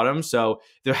to the bottom. So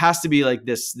there has to be like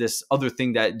this other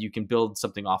thing that you can build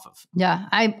something off of. Yeah.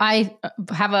 I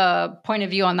have a point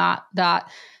of view on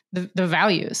that the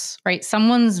values, right?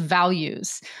 Someone's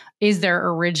values is their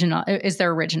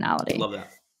originality. Love that.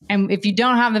 And if you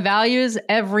don't have the values,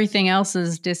 everything else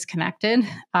is disconnected.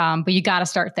 But you got to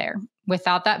start there.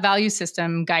 Without that value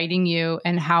system guiding you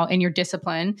and your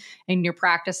discipline and your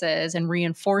practices and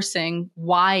reinforcing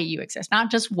why you exist, not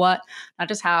just what, not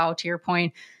just how, to your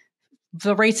point,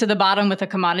 the race to the bottom with the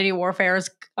commodity warfare is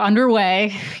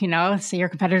underway. So your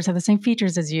competitors have the same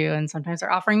features as you, and sometimes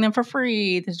they're offering them for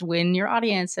free to win your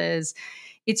audiences.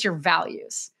 It's your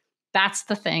values. That's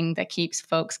the thing that keeps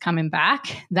folks coming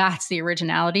back. That's the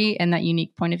originality and that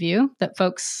unique point of view that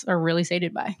folks are really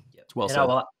sated by. Well said.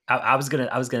 I was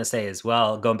gonna say as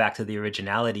well, going back to the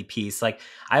originality piece, like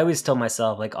I always tell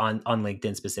myself, like on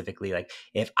LinkedIn specifically, like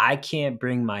if I can't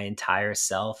bring my entire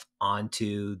self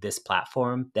onto this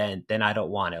platform, then I don't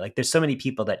want it. Like there's so many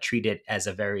people that treat it as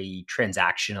a very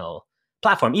transactional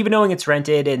platform, even knowing it's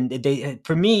rented. And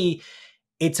for me,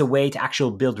 it's a way to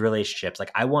actually build relationships.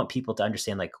 Like I want people to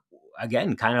understand, like,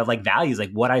 again, kind of like values,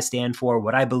 like what I stand for,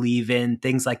 what I believe in,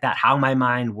 things like that, how my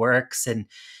mind works. And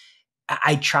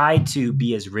I try to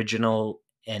be as original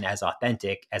and as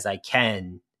authentic as I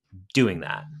can doing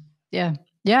that. Yeah.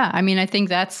 Yeah. I think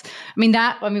that's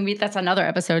another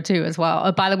episode too, as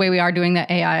well. By the way, we are doing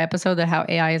the AI episode, that how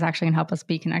AI is actually going to help us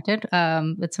be connected.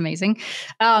 It's amazing.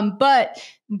 But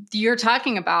you're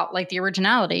talking about like the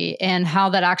originality and how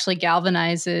that actually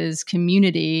galvanizes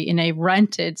community in a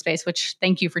rented space, which,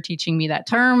 thank you for teaching me that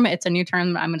term. It's a new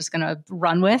term I'm just going to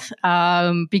run with,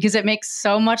 because it makes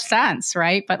so much sense.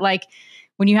 Right. But like,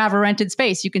 when you have a rented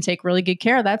space, you can take really good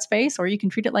care of that space, or you can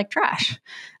treat it like trash.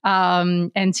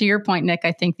 And to your point, Nick,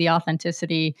 I think the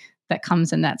authenticity that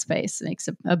comes in that space makes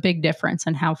a big difference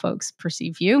in how folks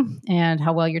perceive you and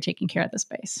how well you're taking care of the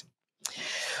space.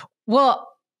 Well,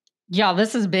 yeah,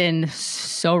 this has been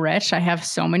so rich. I have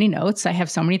so many notes. I have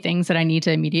so many things that I need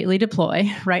to immediately deploy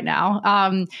right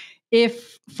now.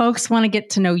 If folks want to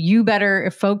get to know you better,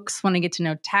 if folks want to get to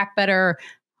know TAC better,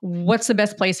 what's the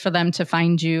best place for them to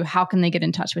find you? How can they get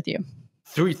in touch with you?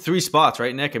 Three spots,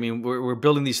 right, Nick? I mean, we're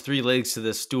building these three legs to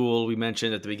this stool we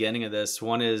mentioned at the beginning of this.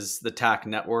 One is the TAC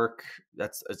network.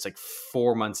 It's like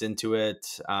 4 months into it.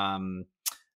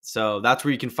 So that's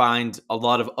where you can find a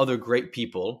lot of other great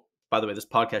people. By the way, this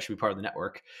podcast should be part of the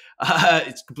network.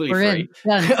 It's completely free.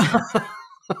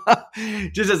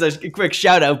 Just as a quick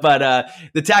shout out, but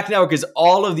the TAC network is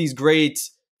all of these great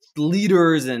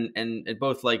leaders and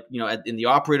both like, you know, in the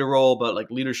operator role, but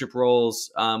like leadership roles,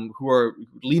 who are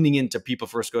leaning into people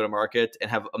first go to market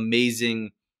and have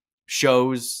amazing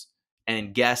shows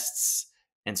and guests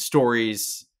and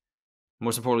stories,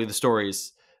 most importantly, the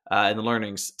stories and the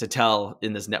learnings to tell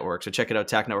in this network. So check it out,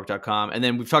 tacnetwork.com. And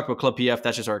then we've talked about Club PF.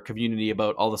 That's just our community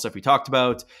about all the stuff we talked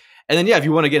about. And then, yeah, if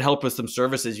you want to get help with some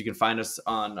services, you can find us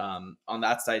on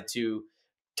that side too,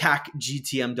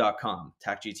 tacgtm.com,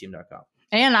 tacgtm.com.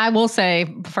 And I will say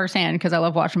firsthand, because I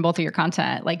love watching both of your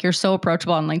content, like you're so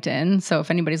approachable on LinkedIn. So if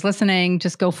anybody's listening,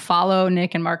 just go follow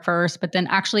Nick and Mark first, but then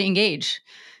actually engage,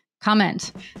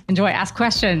 comment, enjoy, ask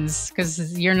questions,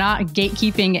 because you're not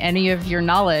gatekeeping any of your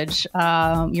knowledge.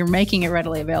 You're making it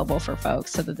readily available for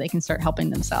folks so that they can start helping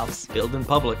themselves. Build in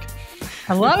public.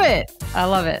 I love it. I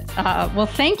love it. Well,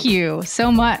 thank you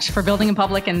so much for building in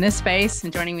public in this space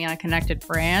and joining me on Connected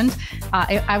Brand.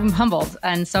 I'm humbled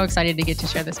and so excited to get to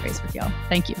share this space with y'all.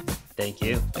 Thank you. Thank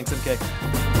you. Thanks,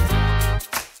 MK.